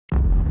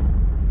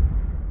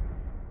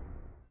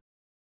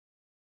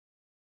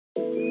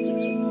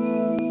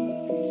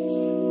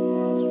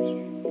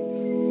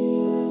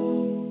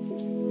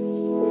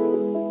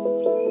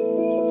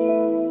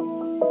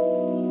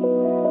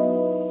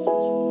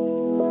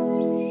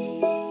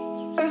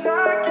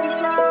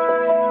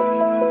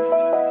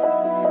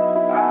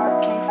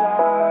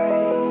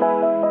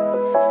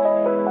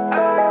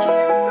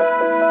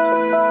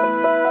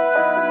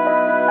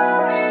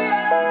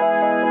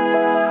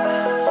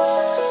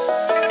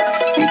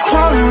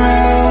crawling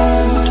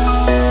around,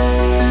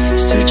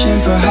 searching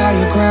for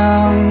higher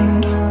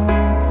ground.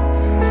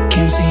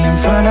 Can't see in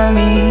front of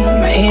me,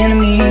 my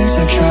enemies.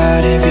 I've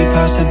tried every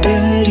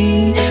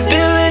possibility,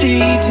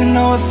 ability to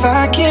know if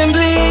I can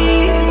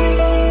bleed.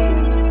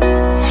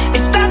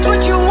 If that's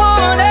what you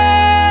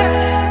wanted,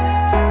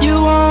 you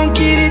won't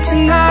get it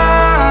tonight.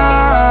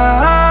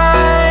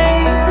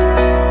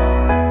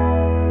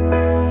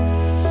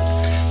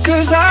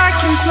 'Cause I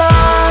can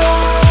fly,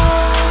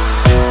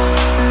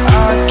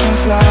 I can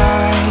fly.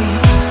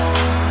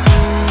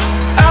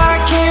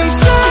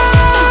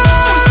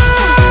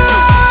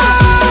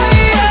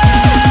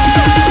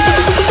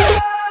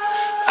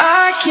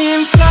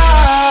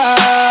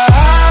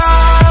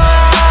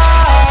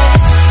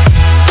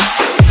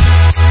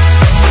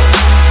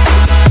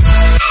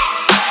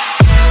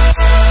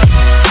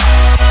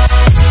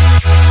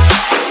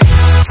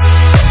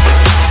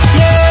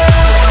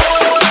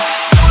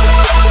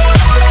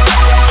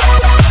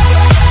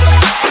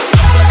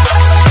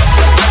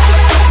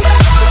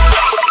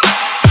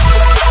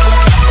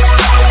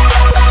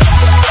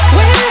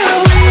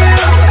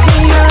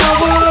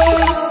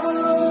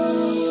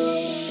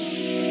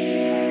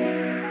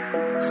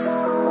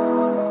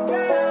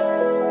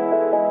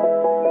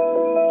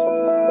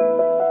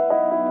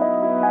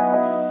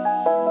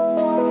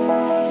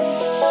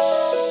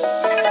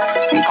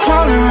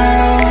 Crawling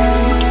around,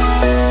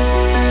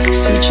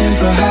 searching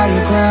for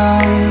higher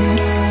ground.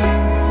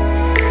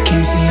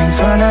 Can't see in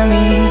front of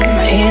me,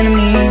 my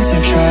enemies.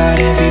 I've tried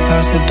every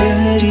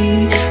possibility,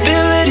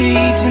 ability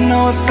to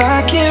know if I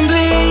can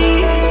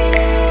bleed.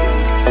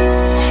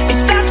 If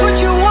that's what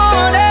you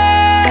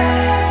wanted,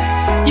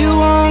 you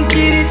won't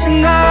get it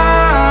tonight.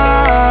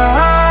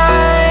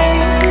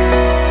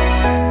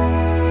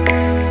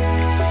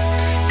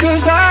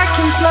 'Cause I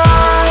can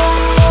fly,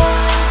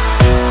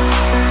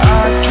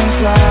 I can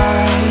fly.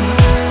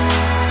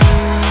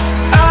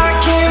 I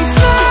can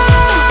fly.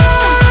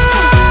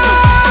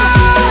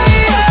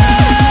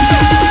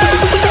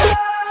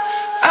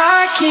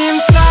 I can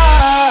fly.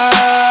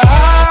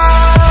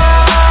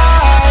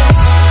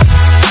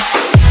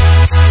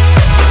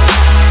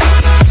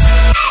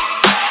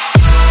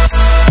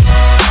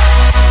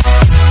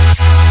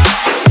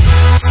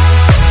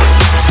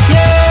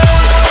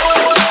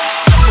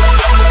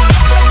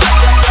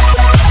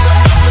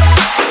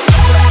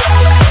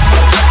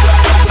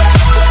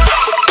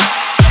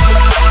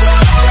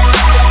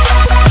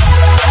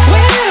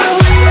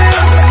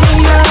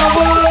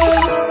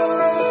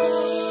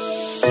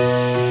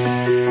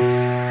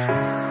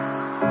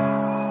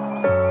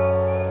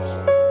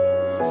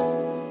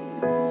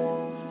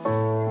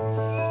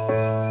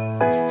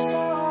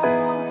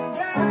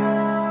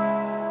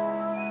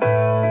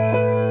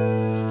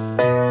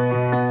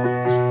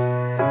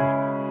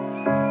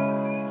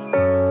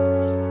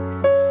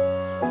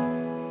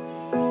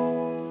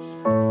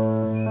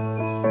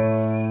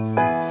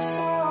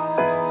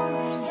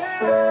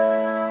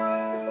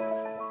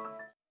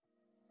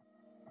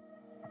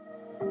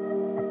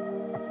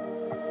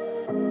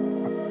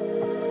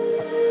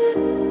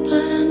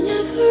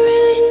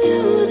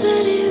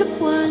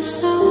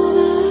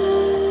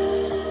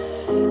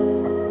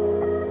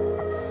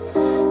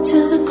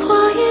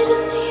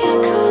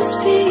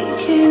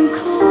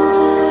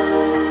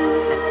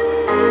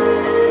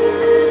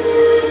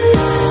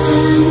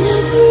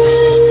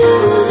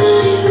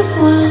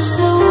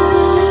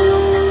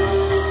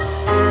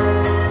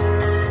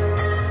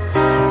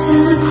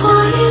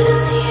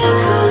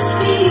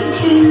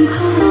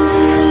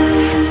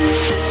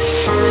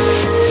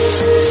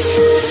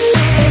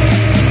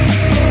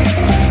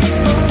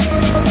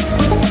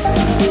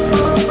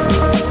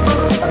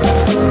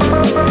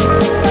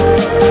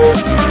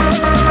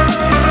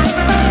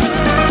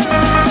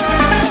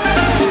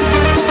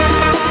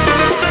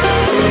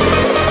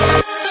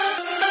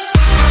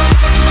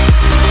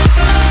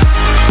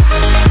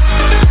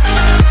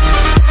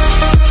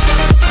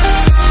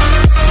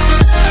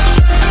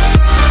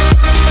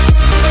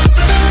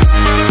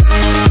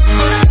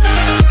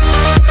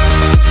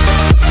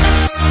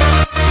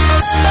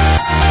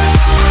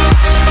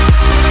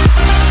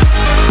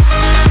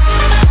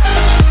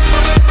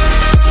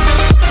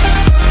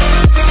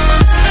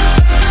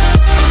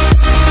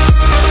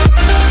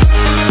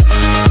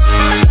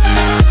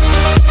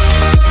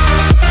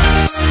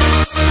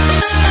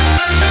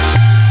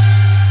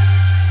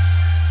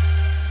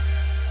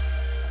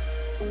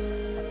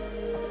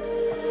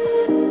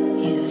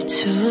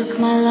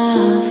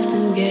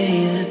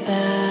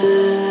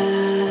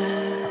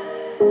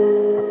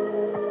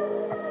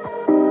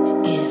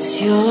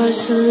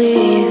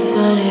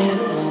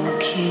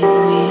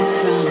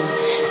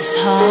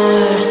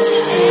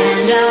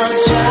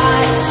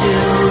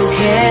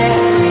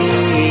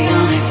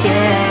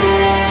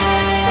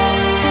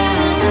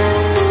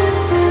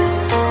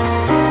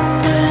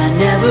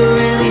 Never